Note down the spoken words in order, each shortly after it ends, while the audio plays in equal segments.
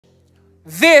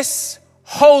this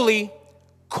holy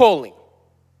calling.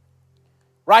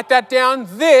 Write that down,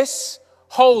 this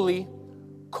holy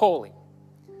calling.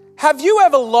 Have you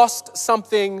ever lost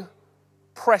something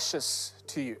precious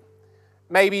to you?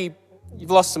 Maybe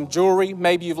you've lost some jewelry,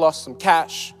 maybe you've lost some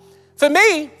cash. For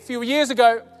me, a few years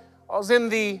ago, I was in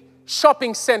the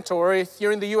shopping center, or if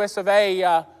you're in the US of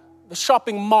A, the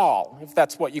shopping mall, if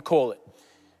that's what you call it.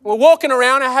 We're walking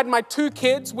around. I had my 2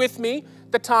 kids with me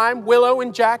at the time, Willow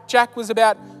and Jack. Jack was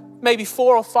about maybe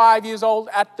 4 or 5 years old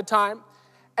at the time.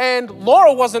 And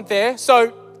Laura wasn't there,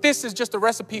 so this is just a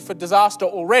recipe for disaster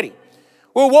already.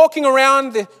 We were walking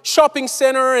around the shopping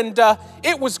center and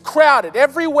it was crowded.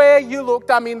 Everywhere you looked,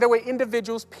 I mean, there were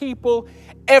individuals, people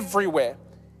everywhere.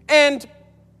 And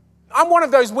I'm one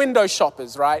of those window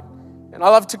shoppers, right? And I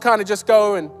love to kind of just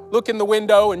go and look in the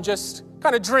window and just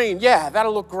kind of dream, yeah,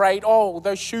 that'll look great. Oh,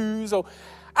 those shoes. And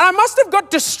I must have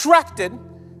got distracted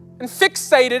and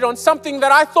fixated on something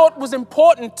that I thought was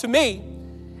important to me.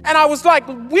 And I was like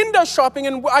window shopping,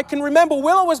 and I can remember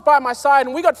Willow was by my side,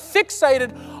 and we got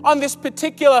fixated on this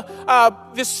particular,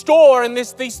 this store and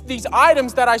these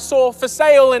items that I saw for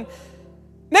sale. And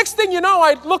next thing you know,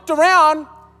 I looked around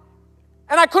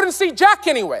and I couldn't see Jack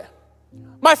anywhere.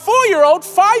 My 4-year-old,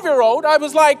 5-year-old, I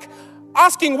was like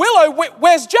asking Willow,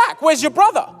 where's Jack? Where's your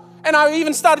brother? And I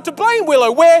even started to blame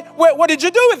Willow. What did you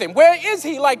do with him? Where is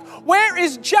he? Like, where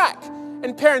is Jack?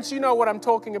 And parents, you know what I'm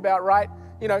talking about, right?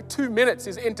 2 minutes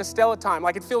is interstellar time.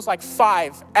 Like, it feels like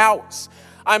 5 hours.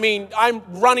 I mean, I'm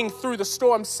running through the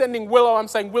store. I'm sending Willow. I'm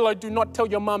saying, Willow, do not tell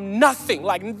your mom nothing.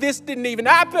 Like, this didn't even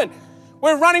happen.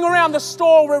 We're running around the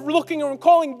store. We're looking and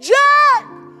calling, Jack!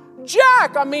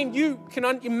 Jack! I mean, you can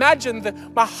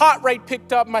imagine my heart rate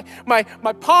picked up. My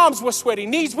palms were sweaty,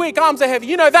 knees weak, arms are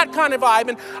heavy. That kind of vibe.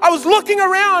 And I was looking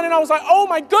around and I was like, oh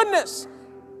my goodness.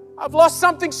 I've lost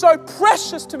something so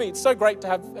precious to me. It's so great to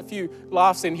have a few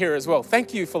laughs in here as well.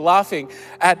 Thank you for laughing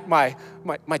at my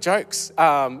jokes.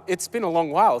 It's been a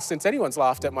long while since anyone's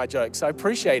laughed at my jokes. I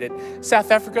appreciate it.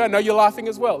 South Africa, I know you're laughing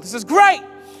as well. This is great.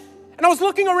 And I was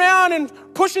looking around and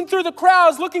pushing through the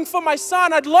crowds, looking for my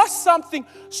son. I'd lost something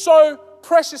so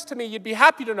precious to me. You'd be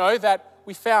happy to know that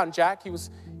we found Jack. He was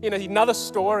in another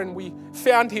store, and we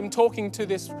found him talking to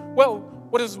this,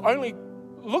 what is only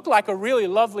looked like a really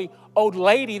lovely old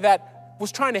lady that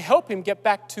was trying to help him get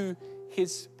back to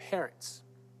his parents.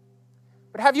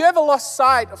 But have you ever lost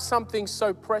sight of something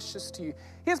so precious to you?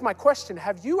 Here's my question.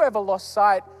 Have you ever lost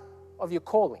sight of your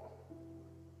calling?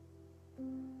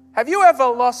 Have you ever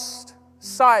lost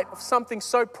sight of something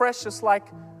so precious like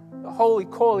the holy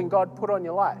calling God put on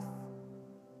your life?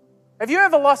 Have you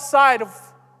ever lost sight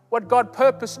of what God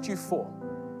purposed you for?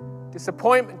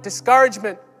 Disappointment,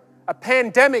 discouragement, a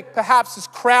pandemic perhaps has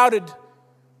crowded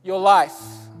your life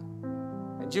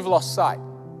and you've lost sight.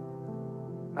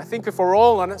 I think if we're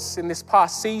all honest, in this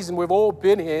past season we've all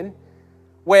been in,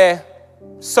 where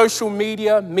social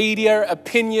media,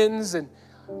 opinions, and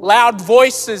loud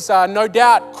voices are no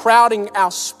doubt crowding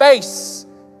our space,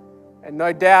 and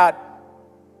no doubt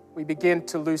we begin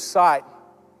to lose sight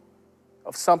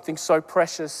of something so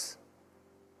precious,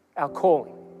 our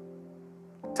calling.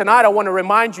 Tonight I want to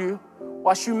remind you,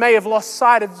 whilst you may have lost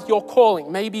sight of your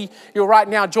calling, maybe you're right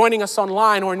now joining us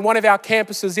online or in one of our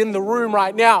campuses in the room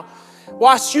right now,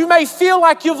 whilst you may feel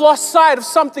like you've lost sight of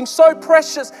something so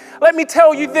precious, let me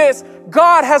tell you this,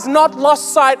 God has not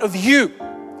lost sight of you.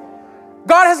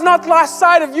 God has not lost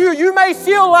sight of you. You may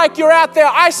feel like you're out there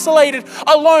isolated,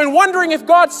 alone, wondering if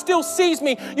God still sees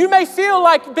me. You may feel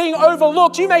like being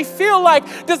overlooked. You may feel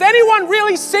like, does anyone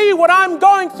really see what I'm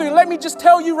going through? Let me just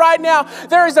tell you right now,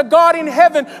 there is a God in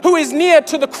heaven who is near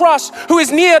to the crushed, who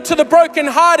is near to the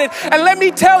brokenhearted. And let me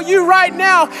tell you right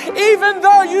now, even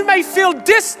though you may feel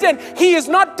distant, He is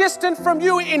not distant from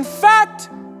you. In fact,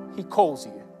 He calls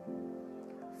you.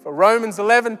 For Romans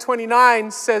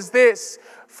 11:29 says this,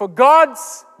 for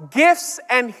God's gifts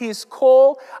and His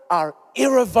call are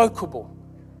irrevocable.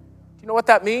 Do you know what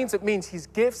that means? It means His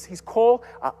gifts, His call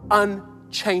are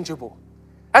unchangeable.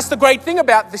 That's the great thing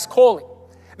about this calling.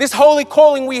 This holy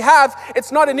calling we have,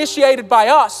 it's not initiated by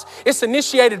us, it's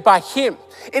initiated by Him.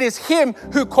 It is Him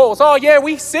who calls. Oh yeah,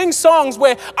 we sing songs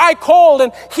where I called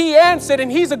and He answered,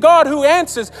 and He's a God who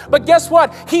answers. But guess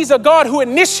what? He's a God who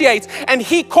initiates, and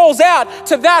He calls out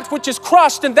to that which is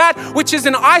crushed and that which is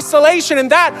in isolation and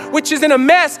that which is in a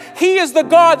mess. He is the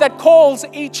God that calls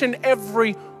each and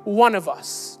every one of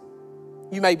us.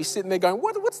 You may be sitting there going,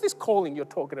 what's this calling you're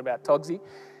talking about, Togsy?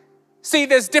 See,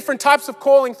 there's different types of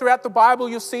calling throughout the Bible.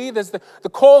 You'll see there's the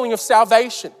calling of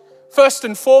salvation. First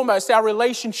and foremost, our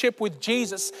relationship with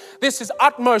Jesus. This is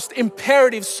utmost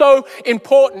imperative, so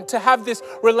important to have this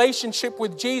relationship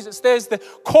with Jesus. There's the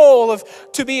call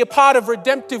to be a part of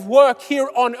redemptive work here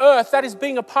on earth. That is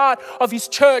being a part of His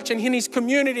church and in His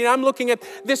community. And I'm looking at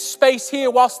this space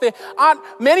here. Whilst there aren't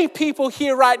many people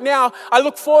here right now, I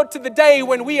look forward to the day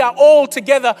when we are all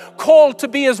together, called to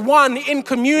be as one in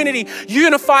community,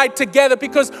 unified together,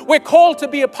 because we're called to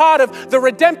be a part of the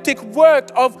redemptive work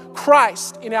of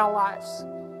Christ in our lives.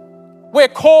 We're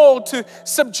called to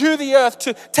subdue the earth,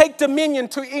 to take dominion,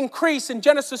 to increase. In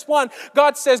Genesis 1,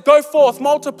 God says, go forth,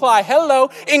 multiply,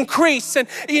 increase, and,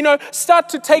 start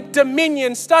to take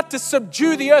dominion, start to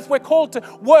subdue the earth. We're called to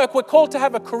work. We're called to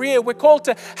have a career. We're called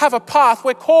to have a path.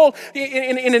 We're called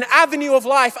in an avenue of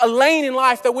life, a lane in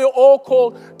life that we're all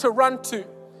called to run to.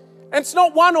 And it's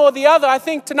not one or the other. I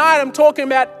think tonight I'm talking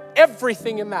about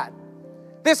everything in that.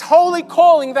 This holy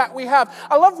calling that we have.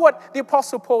 I love what the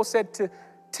Apostle Paul said to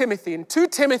Timothy. In 2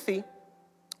 Timothy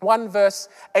 1 verse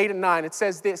 8 and 9, it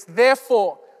says this: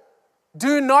 therefore,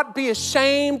 do not be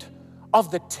ashamed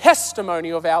of the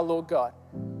testimony of our Lord God,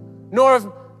 nor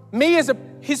of me as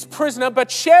His prisoner, but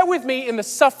share with me in the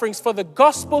sufferings for the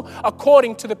gospel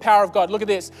according to the power of God. Look at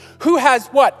this. Who has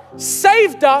what?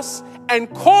 Saved us and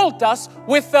called us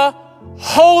with a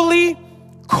holy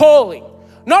calling.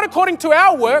 Not according to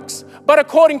our works, but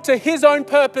according to His own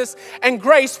purpose and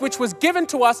grace, which was given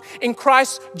to us in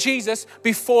Christ Jesus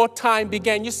before time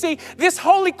began. You see, this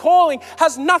holy calling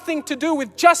has nothing to do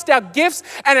with just our gifts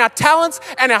and our talents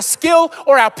and our skill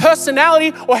or our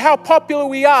personality or how popular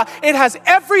we are. It has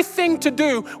everything to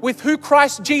do with who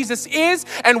Christ Jesus is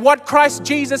and what Christ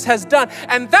Jesus has done.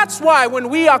 And that's why when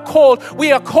we are called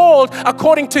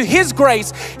according to His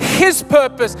grace, His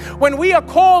purpose. When we are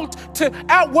called to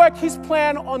outwork His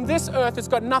plan on this earth, it's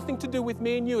got nothing to do with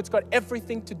me and you. It's got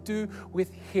everything to do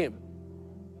with Him.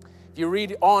 If you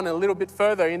read on a little bit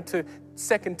further into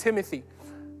 2 Timothy,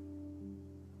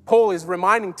 Paul is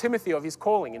reminding Timothy of his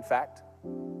calling, in fact.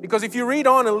 Because if you read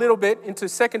on a little bit into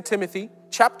 2 Timothy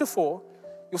chapter 4,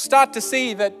 you'll start to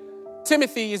see that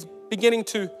Timothy is beginning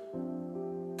to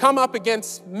come up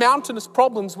against mountainous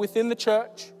problems within the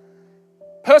church.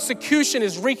 Persecution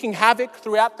is wreaking havoc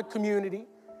throughout the community.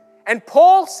 And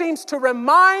Paul seems to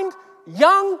remind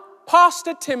young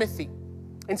Pastor Timothy.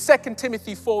 In 2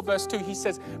 Timothy 4 verse 2, he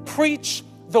says, preach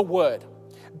the word.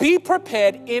 Be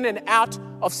prepared in and out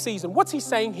of season. What's he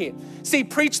saying here? See,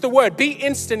 preach the word. Be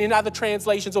instant in other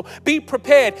translations, or be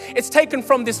prepared. It's taken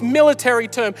from this military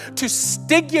term to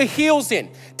dig your heels in,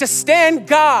 to stand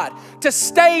guard, to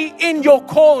stay in your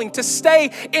calling, to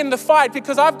stay in the fight.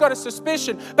 Because I've got a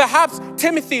suspicion, perhaps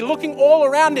Timothy, looking all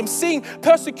around him, seeing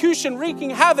persecution wreaking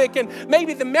havoc and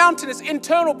maybe the mountainous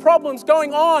internal problems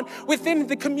going on within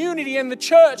the community and the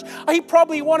church, he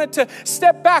probably wanted to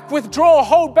step back, withdraw,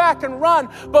 hold back and run.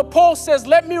 But Paul says,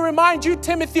 let me remind you,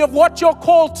 Timothy, of what you're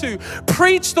called to.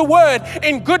 Preach the word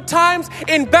in good times,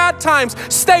 in bad times.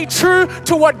 Stay true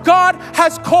to what God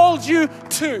has called you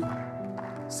to.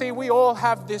 See, we all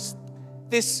have this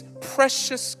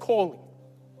precious calling,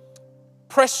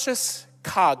 precious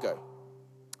cargo.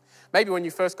 Maybe when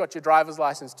you first got your driver's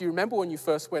license, do you remember when you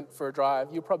first went for a drive?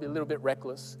 You were probably a little bit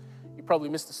reckless. You probably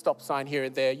missed the stop sign here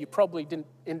and there. You probably didn't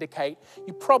indicate.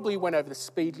 You probably went over the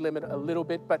speed limit a little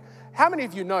bit. But how many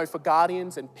of you know, for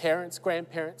guardians and parents,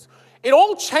 grandparents, it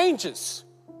all changes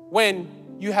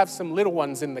when you have some little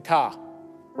ones in the car,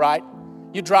 right?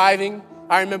 You're driving.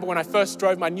 I remember when I first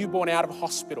drove my newborn out of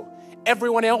hospital.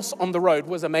 Everyone else on the road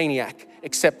was a maniac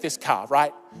except this car,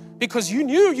 right? Because you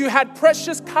knew you had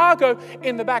precious cargo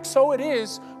in the back. So it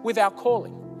is with our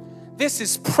calling. This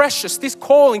is precious. This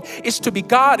calling is to be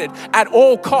guarded at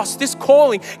all costs. This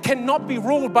calling cannot be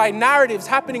ruled by narratives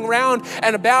happening around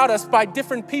and about us, by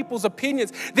different people's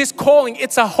opinions. This calling,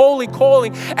 it's a holy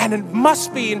calling, and it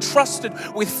must be entrusted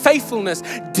with faithfulness,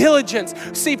 diligence.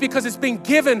 See, because it's been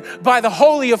given by the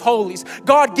Holy of Holies.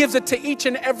 God gives it to each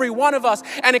and every one of us,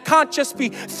 and it can't just be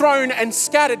thrown and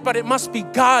scattered, but it must be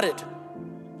guarded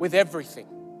with everything.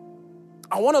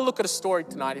 I want to look at a story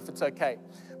tonight, if it's okay.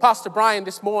 Pastor Brian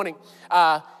this morning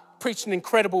preached an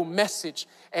incredible message,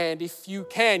 and if you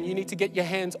can, you need to get your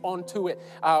hands onto it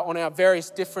on our various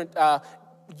different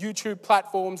YouTube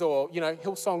platforms, or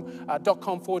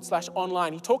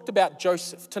hillsong.com/online. He talked about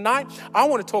Joseph. Tonight, I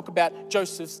want to talk about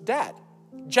Joseph's dad,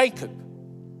 Jacob.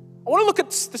 I want to look at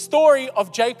the story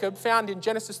of Jacob found in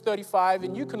Genesis 35,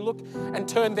 and you can look and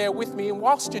turn there with me. And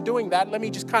whilst you're doing that, let me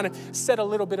just kind of set a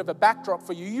little bit of a backdrop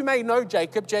for you. You may know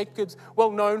Jacob. Jacob's well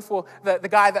known for the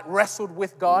guy that wrestled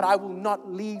with God. I will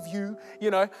not leave you,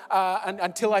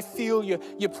 until I feel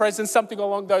your presence, something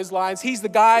along those lines. He's the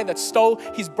guy that stole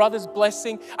his brother's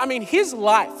blessing. I mean, his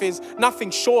life is nothing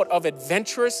short of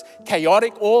adventurous,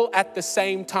 chaotic, all at the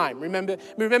same time.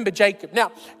 Remember Jacob.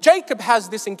 Now, Jacob has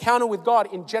this encounter with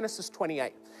God in Genesis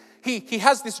 28. He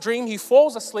has this dream. He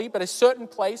falls asleep at a certain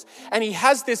place and he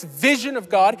has this vision of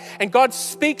God, and God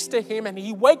speaks to him and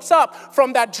he wakes up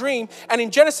from that dream. And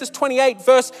in Genesis 28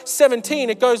 verse 17,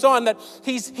 it goes on that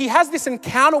he has this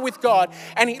encounter with God,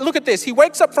 and look at this. He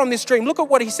wakes up from this dream. Look at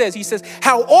what he says. He says,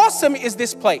 "How awesome is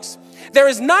this place? There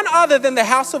is none other than the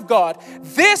house of God.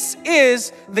 This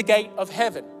is the gate of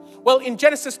heaven." Well, in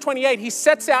Genesis 28, he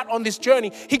sets out on this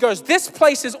journey. He goes, this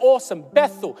place is awesome.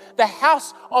 Bethel, the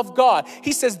house of God.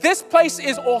 He says, this place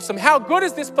is awesome. How good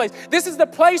is this place? This is the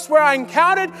place where I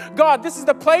encountered God. This is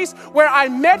the place where I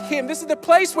met him. This is the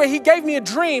place where he gave me a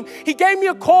dream. He gave me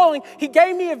a calling. He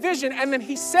gave me a vision. And then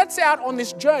he sets out on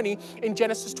this journey in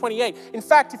Genesis 28. In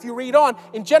fact, if you read on,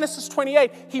 in Genesis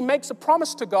 28, he makes a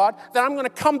promise to God that I'm going to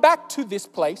come back to this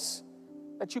place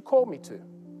that you called me to.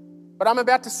 But I'm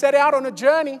about to set out on a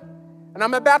journey, and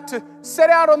I'm about to set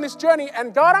out on this journey,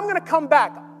 and God, I'm going to come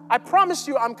back. I promise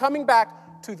you I'm coming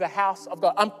back to the house of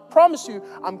God. I promise you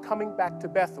I'm coming back to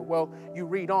Bethel. Well, you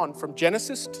read on from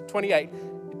Genesis to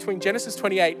 28, between Genesis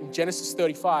 28 and Genesis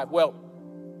 35, well,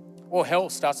 all hell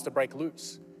starts to break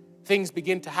loose. Things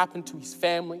begin to happen to his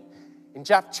family. In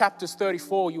chapters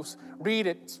 34, you'll read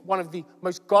it. It's one of the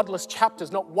most godless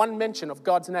chapters, not one mention of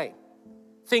God's name.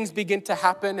 Things begin to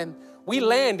happen, and we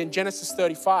land in Genesis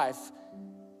 35,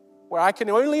 where I can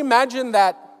only imagine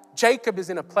that Jacob is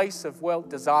in a place of,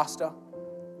 disaster.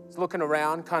 He's looking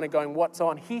around, kind of going, what's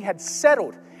on? He had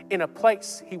settled in a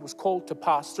place he was called to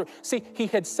pass through. See, he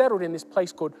had settled in this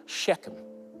place called Shechem.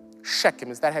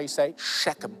 Shechem, is that how you say it?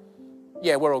 Shechem.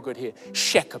 Yeah, we're all good here.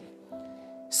 Shechem.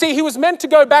 See, he was meant to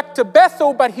go back to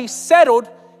Bethel, but he settled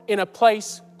in a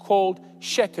place called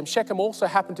Shechem. Shechem also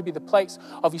happened to be the place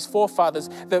of his forefathers,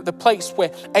 the place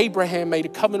where Abraham made a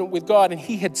covenant with God, and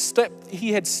he had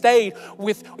stayed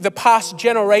with the past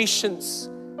generations'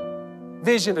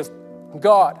 vision of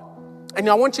God. And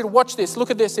I want you to watch this. Look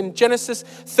at this in Genesis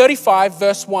 35,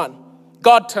 verse 1.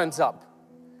 God turns up.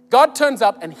 God turns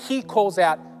up and he calls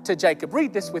out to Jacob.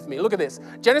 Read this with me. Look at this.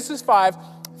 Genesis 35,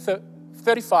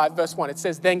 verse 1. It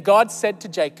says, "Then God said to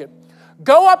Jacob,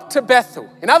 go up to Bethel."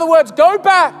 In other words, go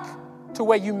back to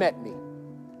where you met me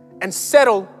and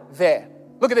settle there.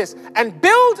 Look at this. "And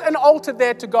build an altar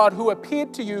there to God who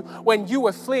appeared to you when you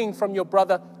were fleeing from your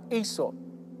brother Esau."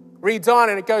 Reads on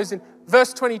and it goes in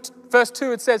verse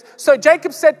 2, it says, "So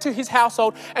Jacob said to his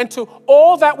household and to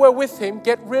all that were with him,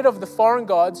 get rid of the foreign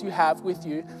gods you have with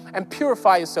you and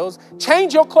purify yourselves.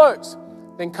 Change your clothes.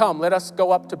 Then come, let us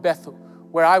go up to Bethel,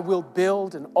 where I will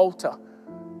build an altar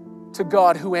to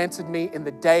God who answered me in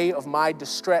the day of my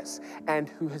distress and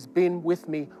who has been with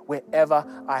me wherever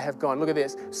I have gone." Look at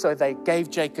this. So they gave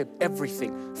Jacob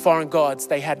everything. Foreign gods,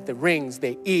 they had the rings,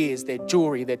 their ears, their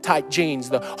jewelry, their tight jeans,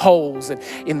 the holes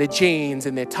in the jeans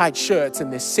and their tight shirts and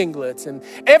their singlets and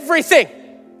everything.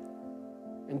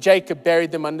 And Jacob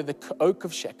buried them under the oak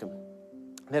of Shechem.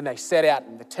 And then they set out,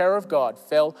 and the terror of God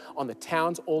fell on the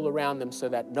towns all around them so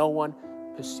that no one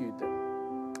pursued them.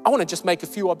 I want to just make a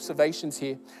few observations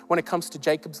here when it comes to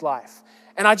Jacob's life.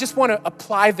 And I just want to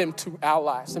apply them to our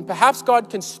lives. And perhaps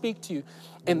God can speak to you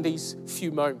in these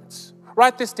few moments.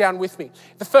 Write this down with me.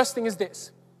 The first thing is this.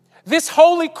 This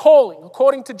holy calling,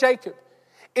 according to Jacob,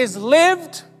 is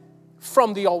lived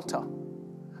from the altar.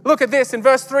 Look at this in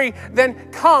verse 3. "Then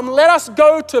come, let us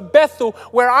go to Bethel,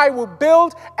 where I will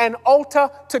build an altar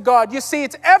to God." You see,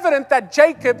 it's evident that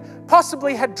Jacob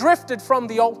possibly had drifted from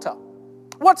the altar.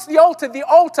 What's the altar? The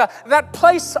altar, that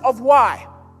place of why?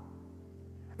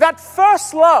 That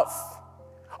first love.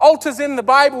 Altars in the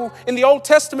Bible, in the Old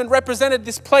Testament, represented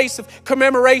this place of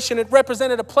commemoration. It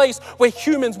represented a place where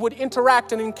humans would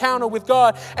interact and encounter with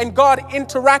God. And God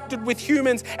interacted with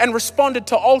humans and responded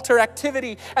to altar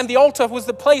activity. And the altar was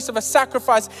the place of a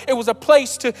sacrifice. It was a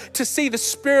place to see the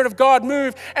Spirit of God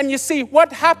move. And you see,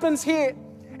 what happens here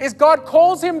is God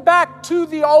calls him back to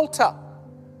the altar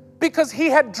because he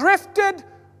had drifted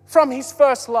from his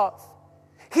first love.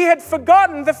 He had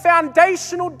forgotten the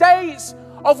foundational days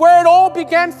of where it all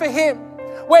began for him,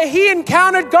 where he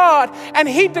encountered God and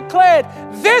he declared,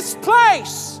 this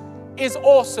place is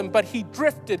awesome. But he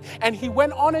drifted and he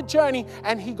went on a journey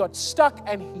and he got stuck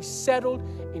and he settled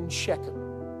in Shechem.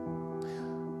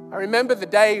 I remember the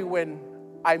day when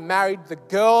I married the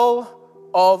girl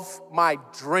of my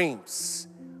dreams.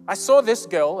 I saw this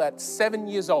girl at 7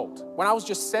 years old. When I was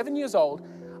just 7 years old,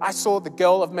 I saw the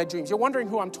girl of my dreams. You're wondering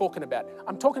who I'm talking about.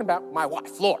 I'm talking about my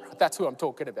wife, Laura. That's who I'm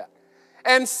talking about.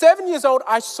 And 7 years old,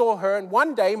 I saw her, and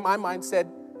one day my mind said,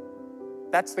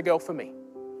 that's the girl for me.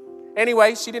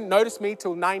 Anyway, she didn't notice me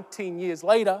till 19 years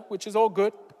later, which is all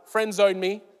good. Friend zoned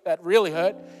me. That really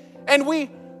hurt. And we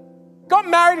got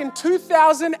married in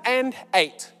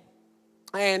 2008.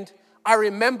 And I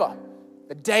remember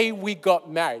the day we got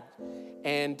married.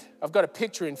 And I've got a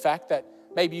picture, in fact, that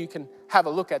maybe you can have a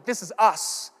look at. This is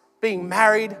us being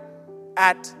married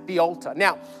at the altar.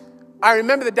 Now, I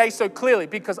remember the day so clearly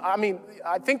because,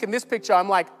 I think in this picture, I'm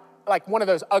like one of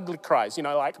those ugly cries,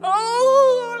 like,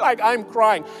 oh, like I'm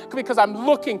crying because I'm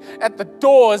looking at the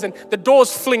doors and the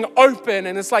doors fling open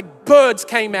and it's like birds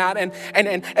came out and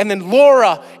then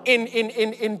Laura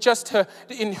in just her,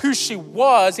 in who she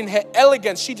was, in her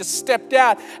elegance, she just stepped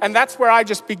out, and that's where I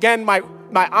just began, my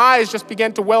eyes just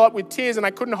began to well up with tears and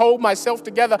I couldn't hold myself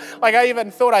together. Like I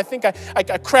even thought, I think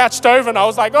I crouched over and I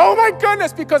was like, oh my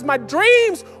goodness, because my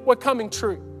dreams were coming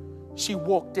true. She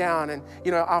walked down and,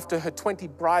 after her 20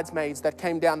 bridesmaids that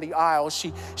came down the aisle,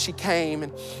 she came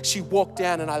and she walked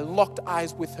down and I locked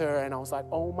eyes with her and I was like,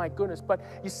 oh my goodness. But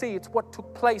you see, it's what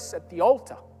took place at the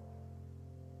altar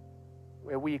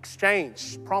where we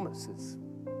exchanged promises,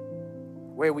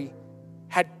 where we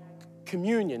had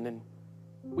communion and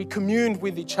we communed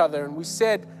with each other and we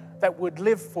said that we'd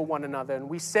live for one another. And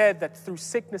we said that through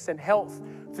sickness and health,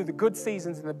 through the good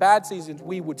seasons and the bad seasons,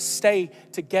 we would stay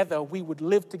together. We would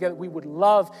live together. We would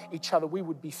love each other. We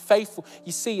would be faithful.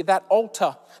 You see, that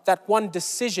altar, that one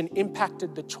decision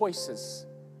impacted the choices.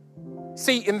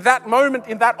 See, in that moment,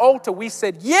 in that altar, we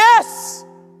said yes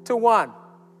to one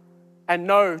and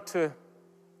no to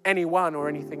anyone or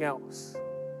anything else.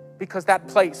 Because that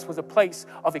place was a place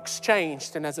of exchange.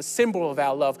 And as a symbol of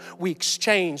our love, we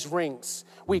exchanged rings.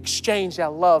 We exchanged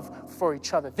our love for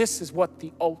each other. This is what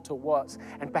the altar was.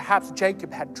 And perhaps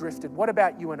Jacob had drifted. What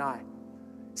about you and I?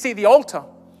 See, the altar,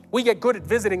 we get good at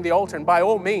visiting the altar. And by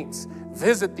all means,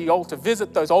 visit the altar.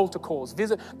 Visit those altar calls.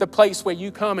 Visit the place where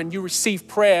you come and you receive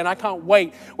prayer. And I can't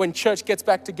wait when church gets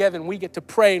back together and we get to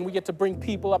pray and we get to bring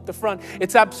people up the front.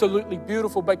 It's absolutely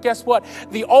beautiful. But guess what?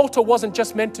 The altar wasn't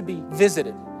just meant to be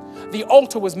visited. The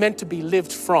altar was meant to be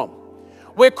lived from.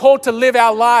 We're called to live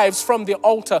our lives from the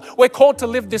altar. We're called to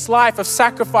live this life of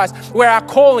sacrifice where our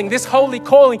calling, this holy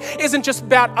calling, isn't just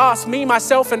about us, me,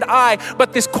 myself, and I,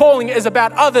 but this calling is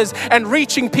about others and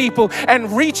reaching people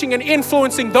and reaching and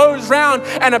influencing those round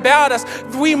and about us.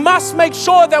 We must make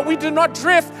sure that we do not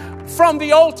drift from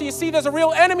the altar. You see, there's a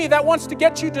real enemy that wants to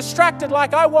get you distracted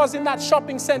like I was in that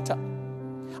shopping center.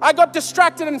 I got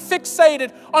distracted and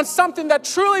fixated on something that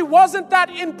truly wasn't that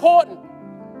important.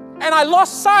 And I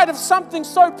lost sight of something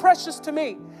so precious to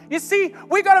me. You see,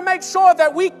 we got to make sure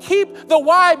that we keep the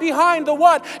why behind the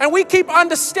what, and we keep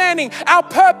understanding our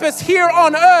purpose here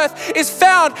on earth is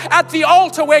found at the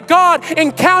altar where God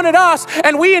encountered us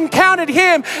and we encountered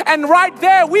Him. And right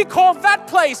there, we call that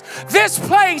place. This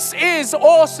place is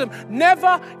awesome.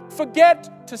 Never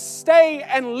forget to stay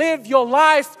and live your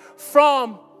life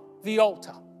from the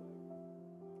altar.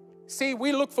 See,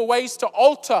 we look for ways to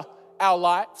alter our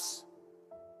lives.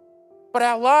 But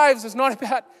our lives is not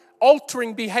about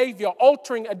altering behavior,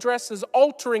 altering addresses,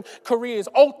 altering careers,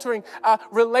 altering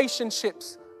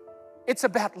relationships. It's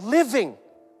about living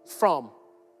from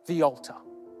the altar.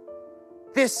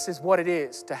 This is what it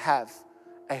is to have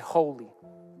a holy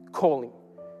calling.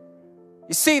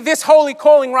 You see, this holy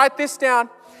calling, write this down,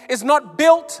 is not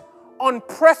built on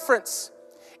preference.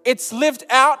 It's lived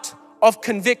out of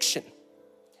conviction.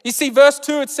 You see, verse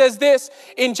 2, it says this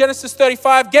in Genesis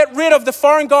 35, get rid of the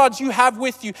foreign gods you have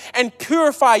with you and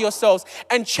purify yourselves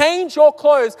and change your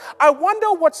clothes. I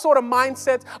wonder what sort of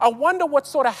mindsets, I wonder what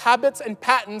sort of habits and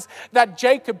patterns that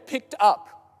Jacob picked up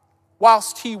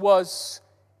whilst he was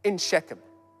in Shechem.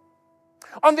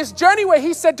 On this journey where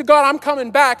he said to God, I'm coming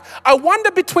back, I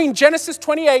wonder between Genesis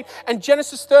 28 and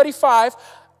Genesis 35,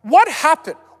 what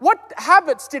happened? What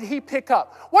habits did he pick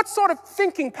up? What sort of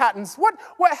thinking patterns?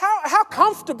 How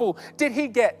comfortable did he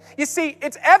get? You see,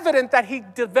 it's evident that he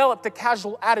developed a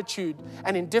casual attitude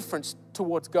and indifference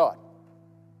towards God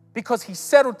because he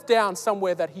settled down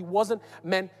somewhere that he wasn't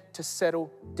meant to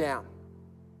settle down.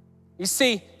 You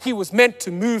see, he was meant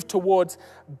to move towards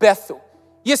Bethel.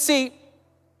 You see,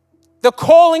 the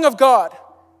calling of God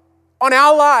on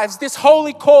our lives, this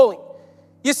holy calling,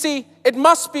 you see, it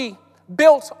must be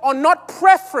built on not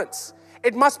preference.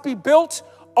 It must be built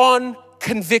on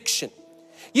conviction.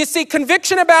 You see,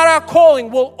 conviction about our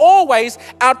calling will always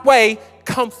outweigh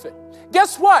comfort.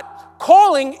 Guess what?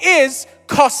 calling is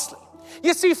costly.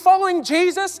 You see, following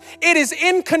Jesus, it is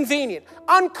inconvenient,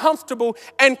 uncomfortable,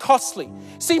 and costly.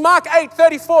 See, Mark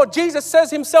 8:34, Jesus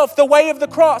says himself, the way of the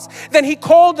cross. Then he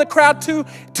called the crowd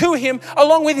to him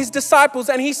along with his disciples,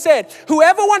 and he said,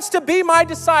 whoever wants to be my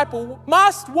disciple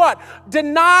must what?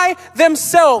 Deny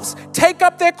themselves, take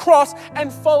up their cross,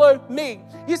 and follow me.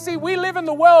 You see, we live in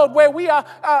the world where we are,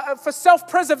 for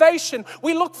self-preservation,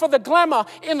 we look for the glamour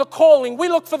in the calling. We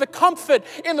look for the comfort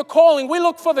in the calling. We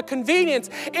look for the convenience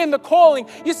in the calling.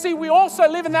 You see, we also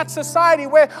live in that society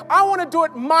where I want to do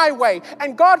it my way,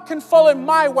 and God can follow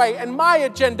my way and my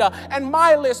agenda and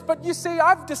my list. But you see,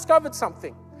 I've discovered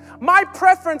something. My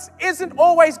preference isn't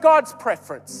always God's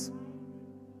preference.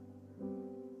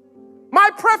 My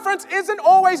preference isn't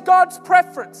always God's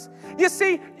preference. You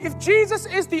see, if Jesus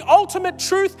is the ultimate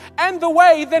truth and the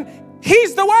way, then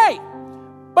he's the way.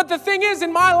 But the thing is,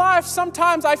 in my life,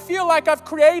 sometimes I feel like I've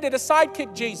created a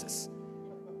sidekick Jesus.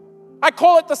 I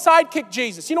call it the sidekick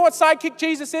Jesus. You know what sidekick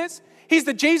Jesus is? He's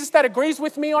the Jesus that agrees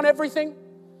with me on everything.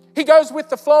 He goes with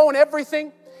the flow on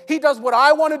everything. He does what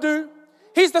I want to do.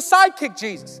 He's the sidekick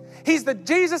Jesus. He's the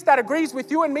Jesus that agrees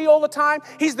with you and me all the time.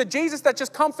 He's the Jesus that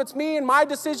just comforts me in my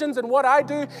decisions and what I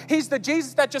do. He's the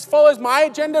Jesus that just follows my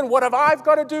agenda and what I've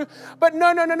got to do. But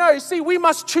no. You see, we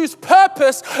must choose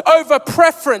purpose over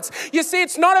preference. You see,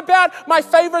 it's not about my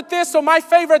favorite this or my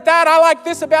favorite that. I like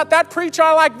this about that preacher.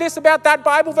 I like this about that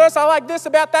Bible verse. I like this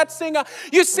about that singer.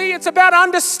 You see, it's about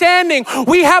understanding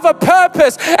we have a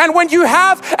purpose. And when you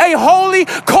have a holy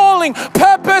calling,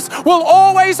 purpose will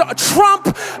always trump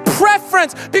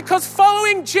preference, because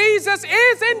following Jesus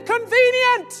is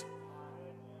inconvenient.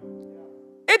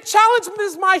 It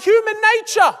challenges my human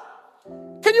nature.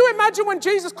 Can you imagine when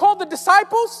Jesus called the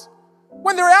disciples?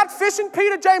 When they're out fishing,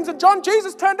 Peter, James, and John,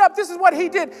 Jesus turned up. This is what he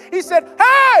did. He said,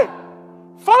 hey,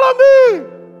 follow me.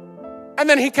 And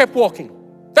then he kept walking.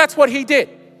 That's what he did.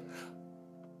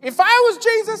 If I was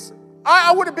Jesus,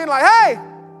 I would have been like, hey,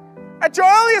 at your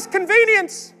earliest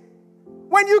convenience,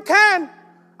 when you can,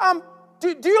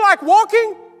 do you like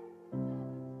walking?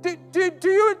 Do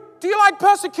you like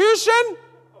persecution?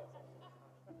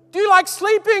 Do you like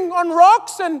sleeping on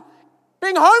rocks and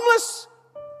being homeless?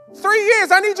 3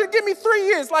 years. I need you to give me 3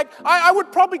 years. Like, I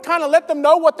would probably kind of let them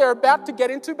know what they're about to get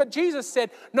into. But Jesus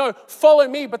said, no, follow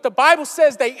me. But the Bible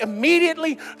says they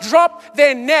immediately dropped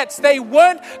their nets. They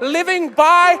weren't living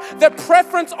by the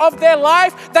preference of their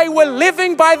life. They were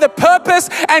living by the purpose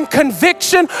and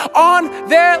conviction on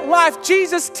their life.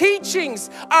 Jesus' teachings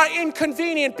are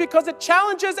inconvenient because it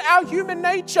challenges our human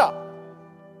nature.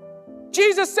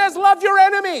 Jesus says, love your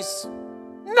enemies.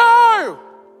 No!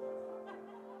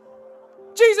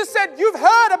 Jesus said, you've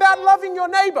heard about loving your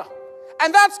neighbor,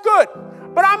 and that's good.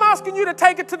 But I'm asking you to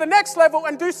take it to the next level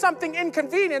and do something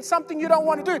inconvenient, something you don't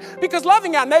want to do. Because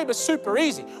loving our neighbor is super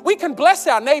easy. We can bless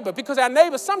our neighbor because our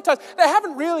neighbors, sometimes they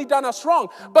haven't really done us wrong.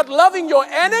 But loving your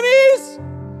enemies?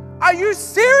 Are you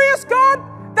serious,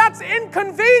 God? That's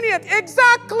inconvenient.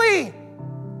 Exactly.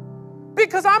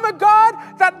 Because I'm a God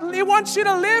that wants you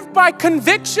to live by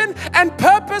conviction and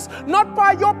purpose, not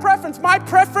by your preference. My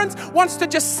preference wants to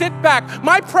just sit back.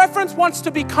 My preference wants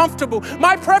to be comfortable.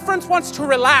 My preference wants to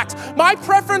relax. My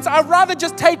preference, I'd rather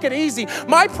just take it easy.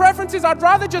 My preference is I'd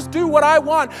rather just do what I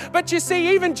want. But you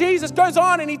see, even Jesus goes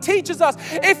on and he teaches us,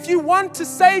 if you want to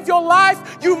save your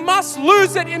life, you must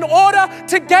lose it in order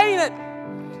to gain it.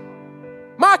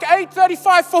 Mark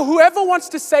 8:35, for whoever wants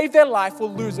to save their life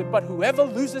will lose it, but whoever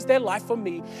loses their life for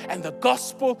me and the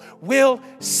gospel will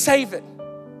save it.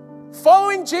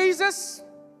 Following Jesus,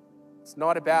 it's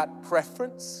not about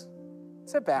preference.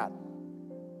 It's about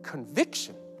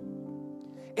conviction.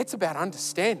 It's about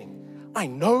understanding. I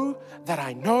know that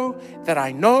I know that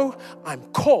I know I'm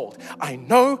called. I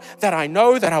know that I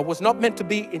was not meant to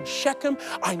be in Shechem.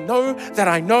 I know that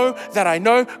I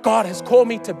know God has called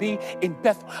me to be in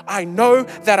Bethel. I know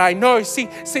that I know. See,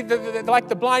 like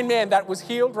the blind man that was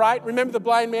healed, right? Remember the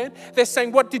blind man? They're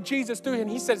saying, what did Jesus do? And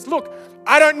he says, look,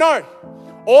 I don't know.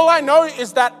 All I know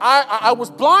is that I was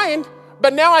blind,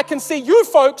 but now I can see you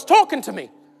folks talking to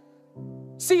me.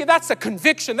 See, that's a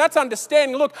conviction. That's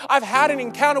understanding. Look, I've had an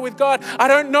encounter with God. I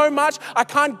don't know much. I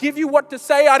can't give you what to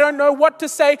say. I don't know what to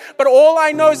say. But all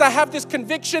I know is I have this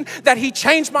conviction that he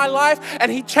changed my life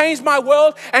and he changed my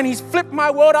world and he's flipped my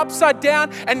world upside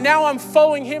down and now I'm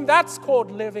following him. That's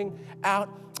called living out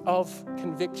of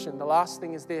conviction. The last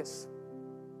thing is this.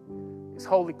 This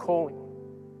holy calling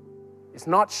is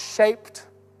not shaped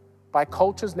by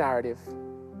culture's narrative.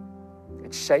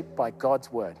 It's shaped by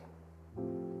God's word.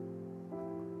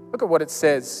 Look at what it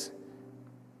says.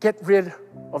 Get rid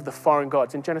of the foreign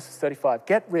gods. In Genesis 35,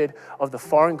 get rid of the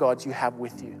foreign gods you have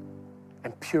with you.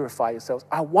 and purify yourselves.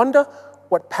 I wonder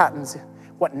what patterns,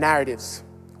 what narratives,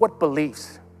 what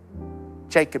beliefs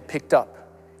Jacob picked up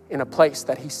in a place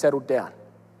that he settled down.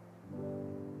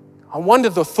 I wonder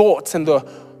the thoughts and the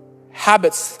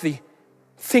habits, the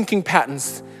thinking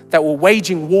patterns that were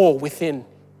waging war within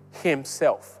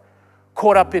himself,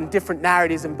 caught up in different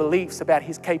narratives and beliefs about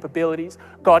his capabilities,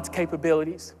 God's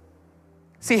capabilities.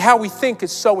 See, how we think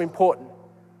is so important.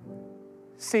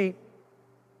 See,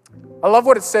 I love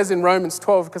what it says in Romans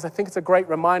 12 because I think it's a great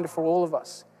reminder for all of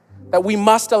us that we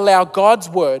must allow God's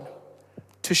word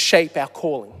to shape our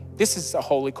calling. This is a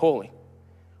holy calling.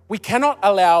 We cannot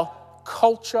allow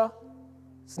culture's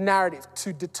narrative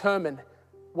to determine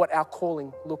what our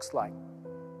calling looks like.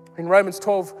 In Romans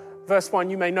 12, verse 1,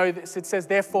 you may know this. It says,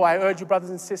 therefore, I urge you, brothers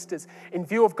and sisters, in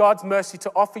view of God's mercy,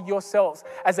 to offer yourselves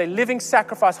as a living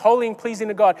sacrifice, holy and pleasing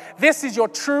to God. This is your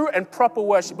true and proper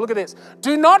worship. Look at this.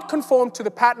 Do not conform to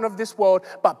the pattern of this world,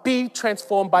 but be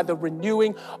transformed by the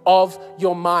renewing of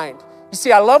your mind. You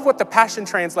see, I love what the Passion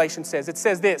Translation says. It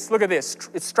says this, look at this,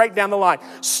 it's straight down the line.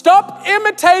 Stop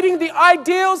imitating the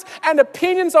ideals and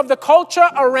opinions of the culture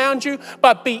around you,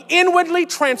 but be inwardly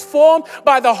transformed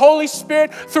by the Holy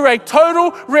Spirit through a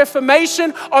total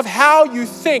reformation of how you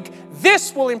think.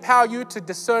 This will empower you to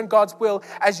discern God's will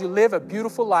as you live a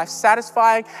beautiful life,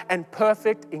 satisfying and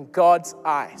perfect in God's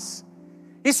eyes.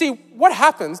 You see, what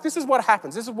happens, this is what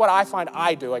I find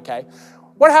I do, okay?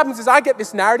 What happens is I get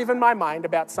this narrative in my mind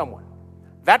about someone.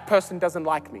 That person doesn't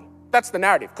like me. That's the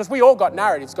narrative, because we all got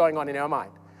narratives going on in our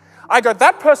mind. I go,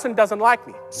 that person doesn't like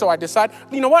me. So I decide,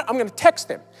 you know what? I'm going to text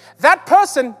them. That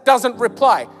person doesn't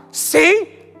reply. See?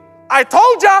 I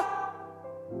told ya.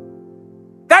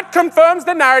 That confirms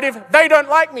the narrative. They don't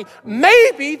like me.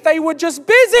 Maybe they were just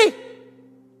busy.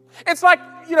 It's like,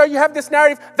 you have this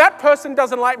narrative, that person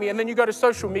doesn't like me. And then you go to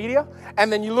social media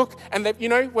and then you look and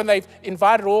when they've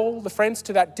invited all the friends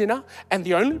to that dinner and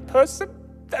the only person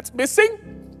that's missing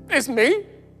is me.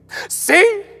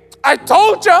 See, I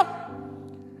told you.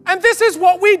 And this is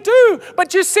what we do.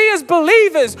 But you see, as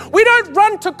believers, we don't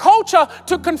run to culture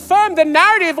to confirm the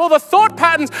narrative or the thought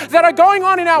patterns that are going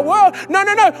on in our world. No.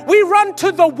 We run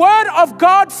to the Word of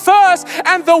God first,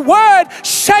 and the Word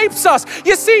shapes us.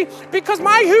 You see, because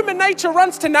my human nature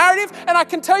runs to narrative, and I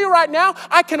can tell you right now,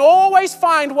 I can always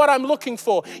find what I'm looking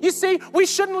for. You see, we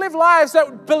shouldn't live lives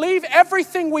that believe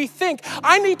everything we think.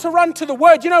 I need to run to the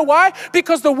Word. You know why?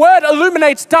 Because the Word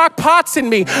illuminates dark parts in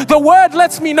me. The Word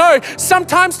lets me know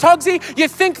sometimes, Togsy, you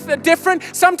think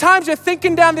different. Sometimes you're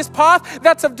thinking down this path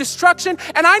that's of destruction.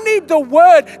 And I need the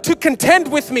Word to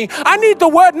contend with me. I need the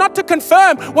Word not to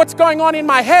confirm what's going on in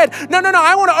my head. No.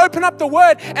 I want to open up the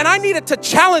Word and I need it to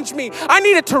challenge me. I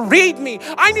need it to read me.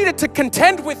 I need it to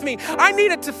contend with me. I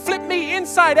need it to flip me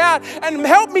inside out and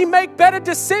help me make better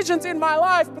decisions in my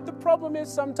life. But the problem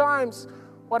is sometimes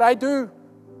what I do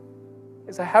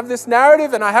is I have this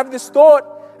narrative and I have this thought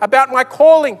about my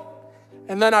calling.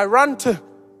 And then I run to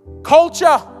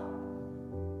culture,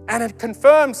 and it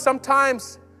confirms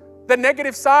sometimes the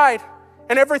negative side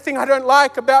and everything I don't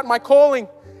like about my calling.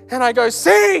 And I go,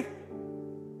 see?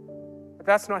 But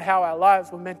that's not how our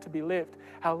lives were meant to be lived.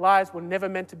 Our lives were never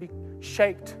meant to be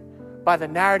shaped by the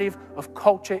narrative of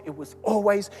culture. It was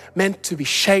always meant to be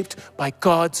shaped by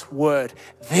God's word.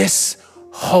 This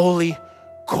holy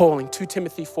calling. 2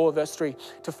 Timothy 4 verse 3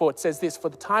 to 4, it says this, for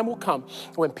the time will come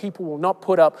when people will not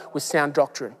put up with sound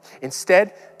doctrine.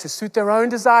 Instead, to suit their own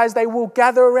desires, they will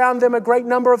gather around them a great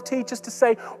number of teachers to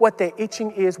say what their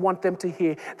itching ears want them to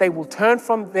hear. They will turn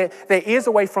from their ears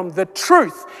away from the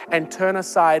truth and turn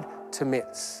aside to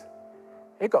myths.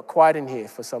 It got quiet in here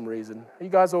for some reason. Are you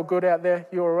guys all good out there?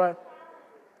 You all right?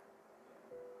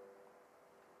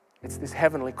 It's this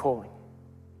heavenly calling.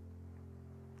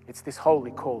 It's this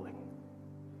holy calling.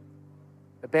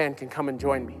 The band can come and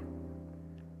join me.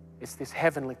 It's this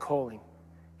heavenly calling.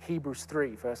 Hebrews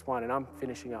 3, verse 1, and I'm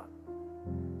finishing up.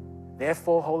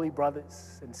 Therefore, holy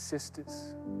brothers and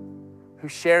sisters who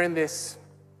share in this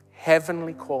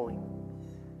heavenly calling,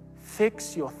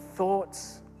 fix your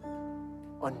thoughts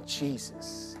on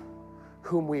Jesus,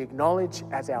 whom we acknowledge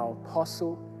as our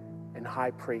apostle and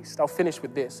high priest. I'll finish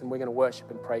with this, and we're going to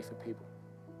worship and pray for people.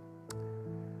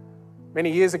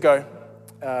 Many years ago,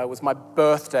 it was my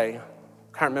birthday.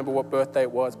 Can't remember what birthday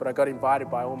it was, but I got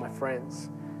invited by all my friends.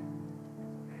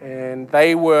 And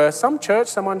they were some church,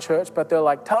 some unchurched, but they're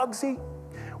like, Tugsy,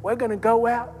 we're going to go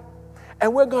out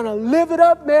and we're going to live it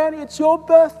up, man. It's your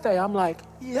birthday. I'm like,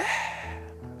 yeah.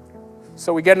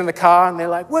 So we get in the car and they're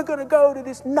like, we're going to go to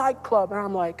this nightclub. And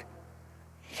I'm like,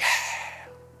 yeah.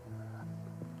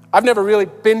 I've never really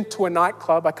been to a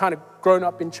nightclub. I kind of grown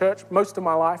up in church most of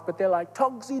my life, but they're like,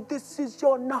 Tugsy, this is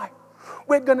your night.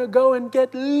 We're going to go and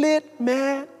get lit,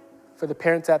 man. For the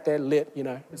parents out there, lit,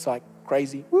 it's like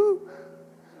crazy. Woo.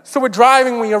 So we're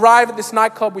driving, we arrive at this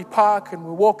nightclub, we park, and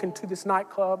we walk into this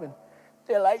nightclub, and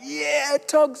they're like, yeah,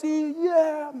 Togsy,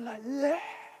 yeah. I'm like, yeah.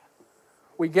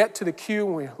 We get to the queue,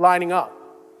 and we're lining up.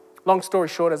 Long story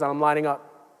short, as I'm lining up,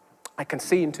 I can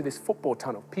see into this football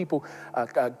tunnel. People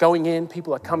are going in,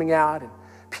 people are coming out, and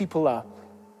people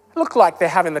look like they're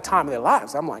having the time of their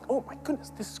lives. I'm like, oh my goodness,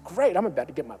 this is great. I'm about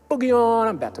to get my boogie on.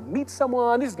 I'm about to meet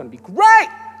someone. This is going to be great.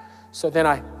 So then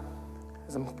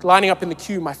as I'm lining up in the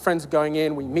queue, my friends are going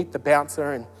in. We meet the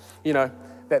bouncer, and,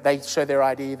 that they show their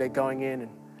ID. They're going in.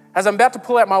 And as I'm about to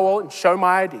pull out my wallet and show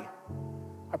my ID,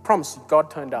 I promise you, God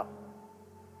turned up.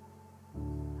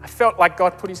 I felt like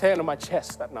God put his hand on my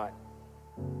chest that night.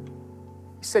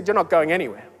 He said, you're not going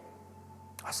anywhere.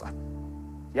 I was like,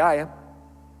 yeah, I am.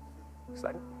 He's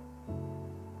like,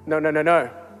 no.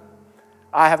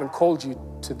 I haven't called you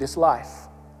to this life.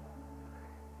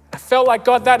 I felt like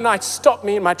God that night stopped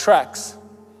me in my tracks.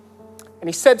 And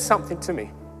he said something to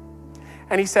me.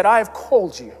 And he said, I have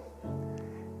called you.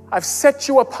 I've set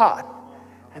you apart.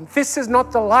 And this is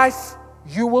not the life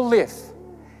you will live.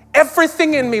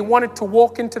 Everything in me wanted to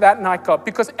walk into that nightclub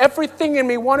because everything in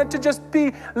me wanted to just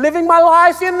be living my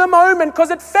life in the moment because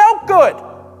it felt good.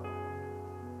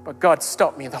 But God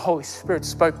stopped me. The Holy Spirit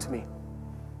spoke to me.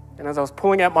 And as I was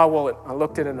pulling out my wallet, I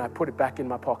looked at it and I put it back in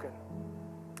my pocket.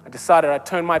 I decided I'd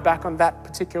turn my back on that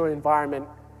particular environment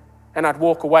and I'd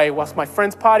walk away whilst my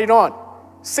friends partied on.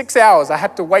 6 hours, I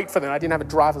had to wait for them. I didn't have a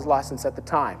driver's license at the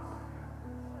time.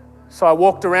 So I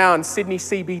walked around Sydney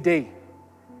CBD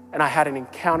and I had an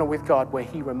encounter with God where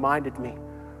he reminded me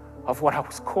of what I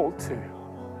was called to.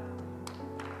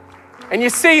 And you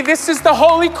see, this is the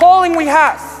holy calling we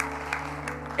have.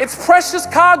 It's precious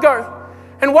cargo.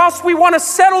 And whilst we want to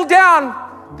settle down,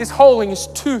 this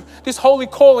holy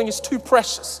calling is too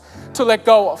precious to let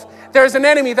go of. There is an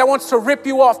enemy that wants to rip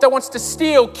you off, that wants to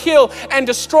steal, kill, and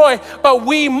destroy. But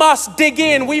we must dig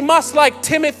in. We must, like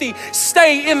Timothy,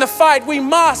 stay in the fight. We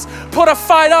must put a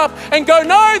fight up and go,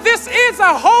 no, this is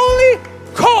a holy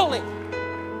calling.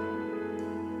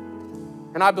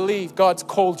 And I believe God's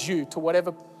called you to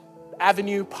whatever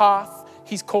avenue, path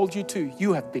he's called you to.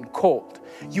 You have been called.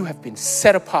 You have been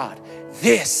set apart.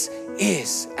 This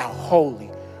is our holy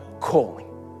calling.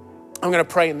 I'm going to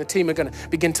pray and the team are going to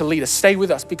begin to lead us. Stay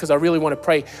with us because I really want to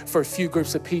pray for a few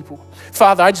groups of people.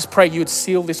 Father, I just pray you would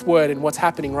seal this word in what's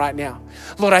happening right now.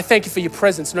 Lord, I thank you for your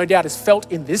presence. No doubt is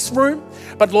felt in this room,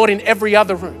 but Lord, in every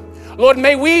other room. Lord,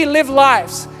 may we live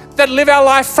lives that live our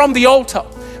life from the altar.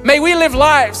 May we live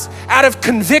lives out of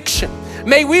conviction.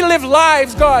 May we live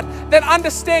lives, God, that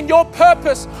understand your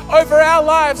purpose over our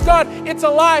lives. God, it's a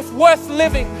life worth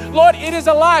living. Lord, it is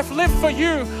a life lived for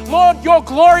you. Lord, your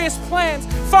glorious plans.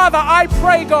 Father, I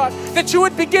pray, God, that you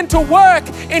would begin to work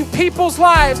in people's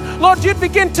lives. Lord, you'd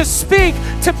begin to speak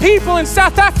to people in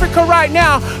South Africa right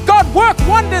now. God, work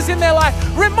wonders in their life.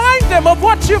 Remind them of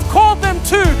what you've called them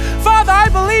to. Father, I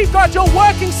believe, God, you're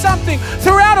working something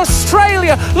throughout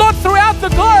Australia. Lord, throughout the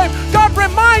globe. God,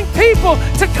 remind people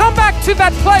to come back to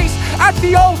that place at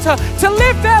the altar, to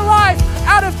live their life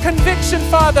out of conviction,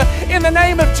 Father, in the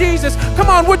name of Jesus. Come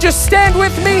on, would you stand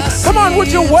with me? Come on, would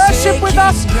you worship with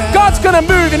us? God's going to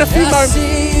move in a few moments.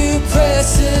 See you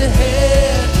press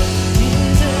ahead,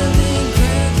 turning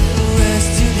the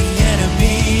rest to the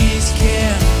enemy's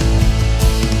camp.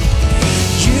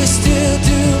 You still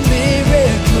do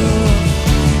miracles.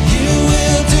 You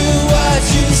will do what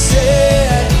you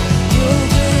said. You're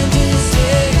going to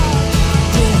say,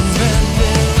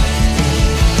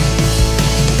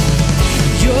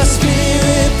 your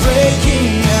spirit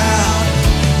breaking out,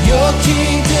 your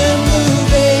kingdom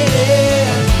moving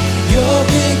in, your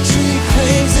victory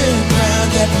claims the ground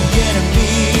that the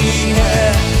enemy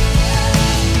had.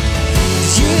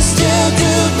 You still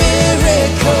do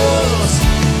miracles,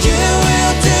 you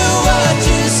will do what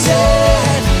you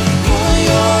said. Well,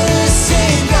 you're the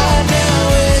same God now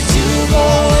as you've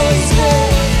always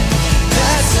been.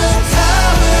 That's the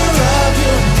power of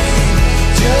your name,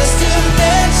 just a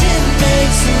mention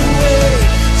makes a way.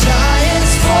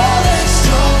 Giants fall and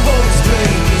strongholds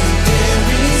break, there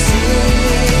is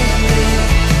healing.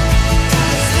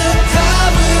 That's the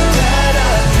power that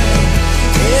I think.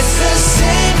 It's the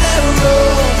same that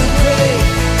rose the grave.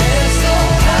 There's no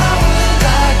power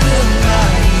like the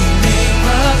mighty name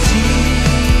of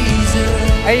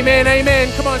Jesus. Amen,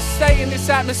 amen. Come on, stay in this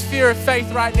atmosphere of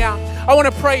faith right now. I want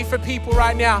to pray for people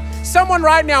right now. Someone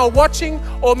right now watching,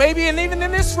 or maybe even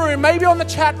in this room, maybe on the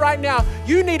chat right now,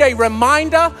 you need a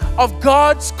reminder of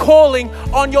God's calling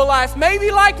on your life.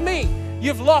 Maybe like me,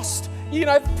 you've lost,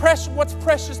 what's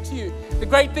precious to you. The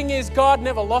great thing is God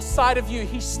never lost sight of you.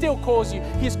 He still calls you.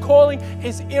 His calling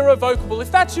is irrevocable.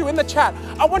 If that's you in the chat,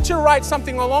 I want you to write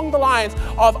something along the lines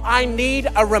of, I need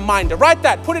a reminder. Write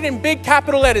that. Put it in big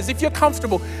capital letters. If you're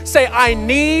comfortable, say, I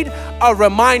need a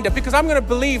reminder. Because I'm going to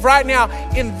believe right now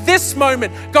in this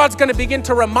moment, God's going to begin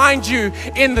to remind you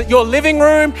in your living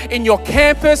room, in your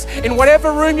campus, in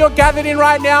whatever room you're gathered in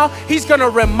right now. He's going to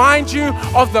remind you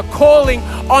of the calling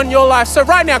on your life. So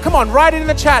right now, come on, write it in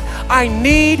the chat. I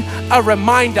need a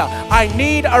reminder. I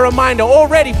need a reminder.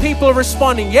 Already people are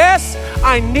responding. Yes,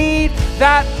 I need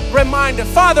that reminder.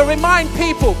 Father, remind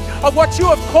people of what you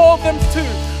have called them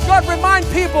to. God, remind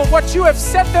people of what you have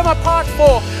set them apart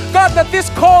for. God, that this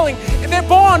calling, they're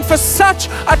born for such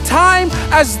a time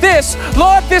as this.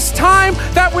 Lord, this time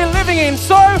that we're living in.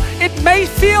 So it may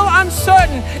feel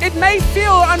uncertain. It may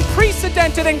feel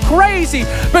unprecedented and crazy.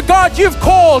 But God, you've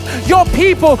called your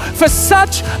people for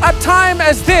such a time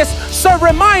as this. So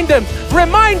remind them,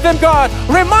 God.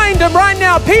 Remind them right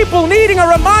now. People needing a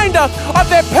reminder of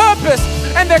their purpose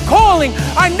and their calling.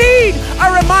 I need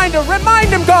a reminder. Remind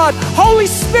them, God. Holy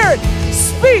Spirit,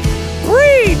 speak,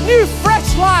 breathe new,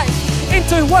 fresh life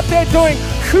into what they're doing,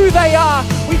 who they are.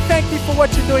 We thank you for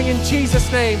what you're doing in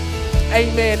Jesus' name.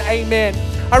 Amen, amen.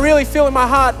 I really feel in my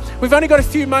heart, we've only got a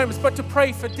few moments, but to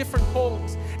pray for different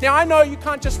callings. Now, I know you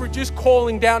can't just reduce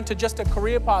calling down to just a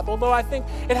career path, although I think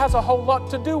it has a whole lot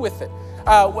to do with it,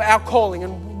 our calling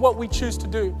and what we choose to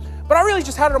do. But I really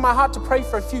just had it on my heart to pray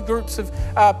for a few groups of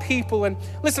people. And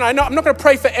listen, I know I'm not going to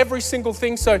pray for every single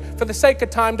thing. So for the sake of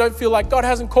time, don't feel like God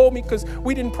hasn't called me because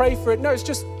we didn't pray for it. No, it's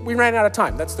just we ran out of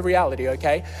time. That's the reality,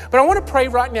 okay? But I want to pray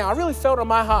right now. I really felt on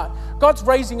my heart. God's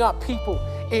raising up people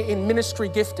in ministry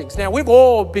giftings. Now, we've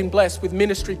all been blessed with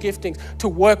ministry giftings to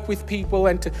work with people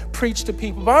and to preach to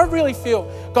people. But I really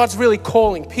feel God's really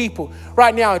calling people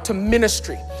right now to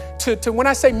ministry. To when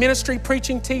I say ministry,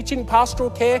 preaching, teaching, pastoral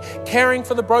care, caring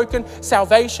for the broken,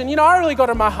 salvation, I really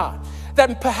got in my heart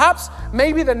that perhaps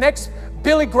maybe the next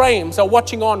Billy Grahams are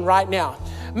watching on right now.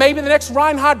 Maybe the next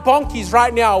Reinhard Bonnke's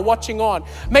right now are watching on.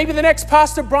 Maybe the next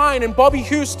Pastor Brian and Bobby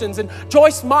Houston's and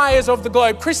Joyce Myers of the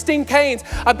globe, Christine Caines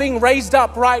are being raised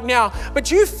up right now. But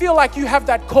you feel like you have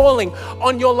that calling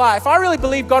on your life. I really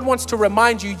believe God wants to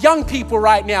remind you, young people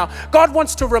right now, God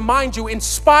wants to remind you,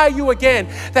 inspire you again,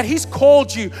 that He's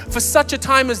called you for such a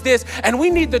time as this. And we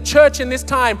need the church in this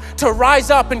time to rise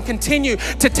up and continue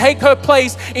to take her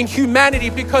place in humanity,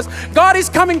 because God is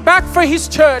coming back for His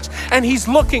church and He's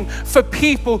looking for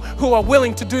people who are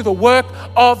willing to do the work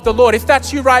of the Lord. If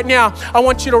that's you right now, I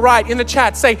want you to write in the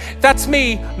chat, say, that's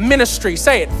me, ministry.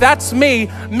 Say it, that's me,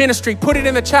 ministry. Put it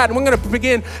in the chat and we're going to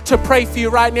begin to pray for you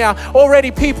right now.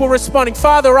 Already people responding.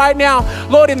 Father, right now,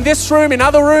 Lord, in this room, in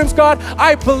other rooms, God,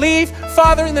 I believe,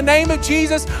 Father, in the name of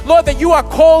Jesus, Lord, that you are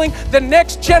calling the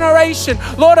next generation,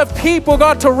 Lord, of people,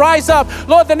 God, to rise up.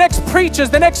 Lord, the next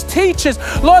preachers, the next teachers,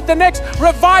 Lord, the next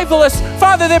revivalists,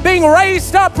 Father, they're being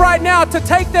raised up right now to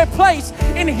take their place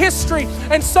in history.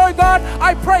 And so, God,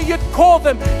 I pray you'd call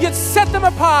them, you'd set them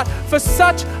apart for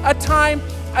such a time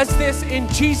as this in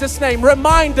Jesus' name.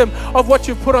 Remind them of what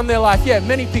you've put on their life. Yeah,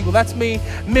 many people. That's me,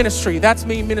 ministry. That's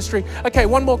me, ministry. Okay,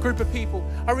 one more group of people.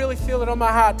 I really feel it on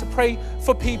my heart to pray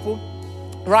for people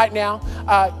right now.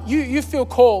 You feel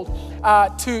called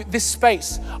to this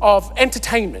space of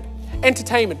entertainment,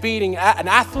 being an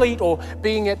athlete or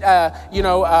being it,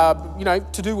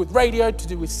 to do with radio, to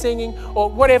do with singing or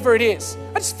whatever it is.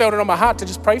 I just felt it on my heart to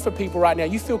just pray for people right now.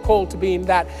 You feel called to be in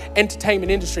that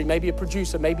entertainment industry, maybe a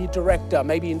producer, maybe a director,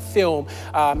 maybe in film,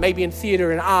 maybe in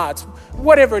theater and arts,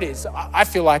 whatever it is. I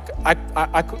feel like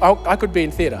I could be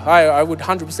in theater. I would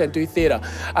 100% do theater.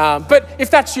 But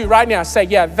if that's you right now, say,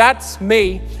 yeah, that's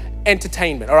me,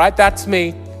 entertainment. All right, that's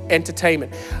me,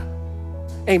 entertainment.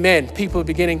 Amen. People are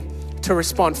beginning to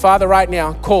respond. Father, right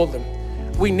now, call them.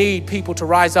 We need people to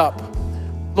rise up.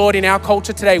 Lord, in our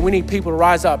culture today, we need people to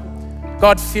rise up.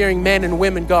 God-fearing men and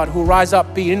women, God, who will rise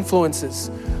up, be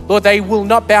influencers. Lord, they will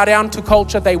not bow down to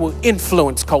culture, they will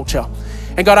influence culture.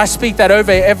 And God, I speak that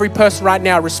over every person right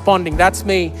now responding. That's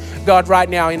me, God, right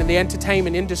now in the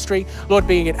entertainment industry. Lord,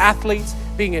 being it athletes,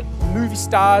 being it movie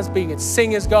stars, being it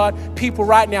singers, God, people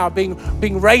right now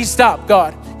being raised up,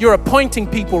 God. You're appointing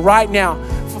people right now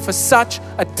for such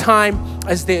a time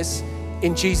as this.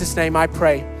 In Jesus' name I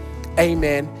pray.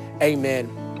 Amen. Amen.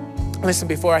 Listen,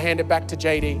 before I hand it back to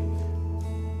JD,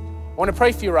 I want to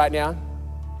pray for you right now.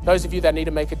 Those of you that need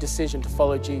to make a decision to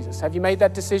follow Jesus. Have you made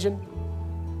that decision?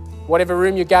 Whatever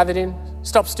room you're gathered in,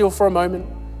 stop still for a moment.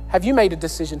 Have you made a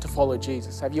decision to follow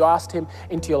Jesus? Have you asked Him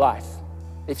into your life?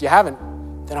 If you haven't,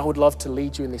 then I would love to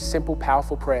lead you in this simple,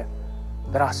 powerful prayer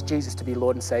that asks Jesus to be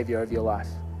Lord and Savior of your life.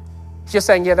 If you're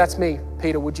saying, yeah, that's me,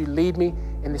 Peter, would you lead me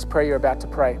in this prayer you're about to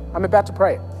pray? I'm about to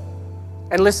pray it.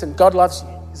 And listen, God loves you.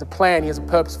 He has a plan. He has a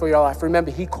purpose for your life.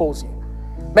 Remember, he calls you.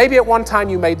 Maybe at one time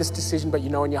you made this decision, but you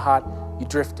know in your heart, you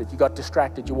drifted, you got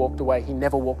distracted, you walked away. He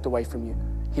never walked away from you.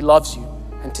 He loves you.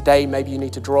 And today, maybe you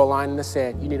need to draw a line in the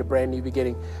sand. You need a brand new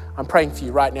beginning. I'm praying for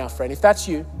you right now, friend. If that's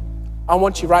you, I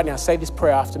want you right now, say this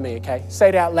prayer after me, okay? Say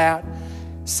it out loud.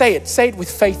 Say it with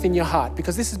faith in your heart,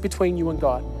 because this is between you and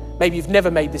God. Maybe you've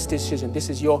never made this decision. This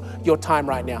is your time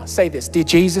right now. Say this: Dear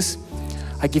Jesus,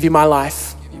 I give you my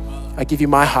life. I give you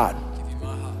my heart.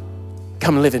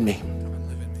 Come live in me.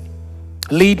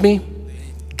 Lead me,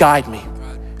 guide me,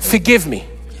 forgive me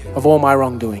of all my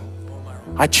wrongdoing.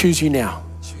 I choose you now,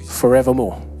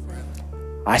 forevermore.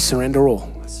 I surrender all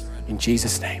in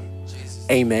Jesus' name.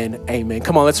 Amen, amen.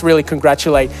 Come on, let's really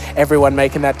congratulate everyone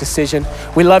making that decision.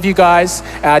 We love you guys.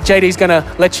 JD's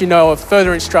gonna let you know of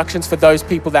further instructions for those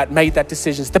people that made that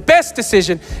decision. It's the best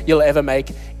decision you'll ever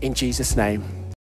make in Jesus' name.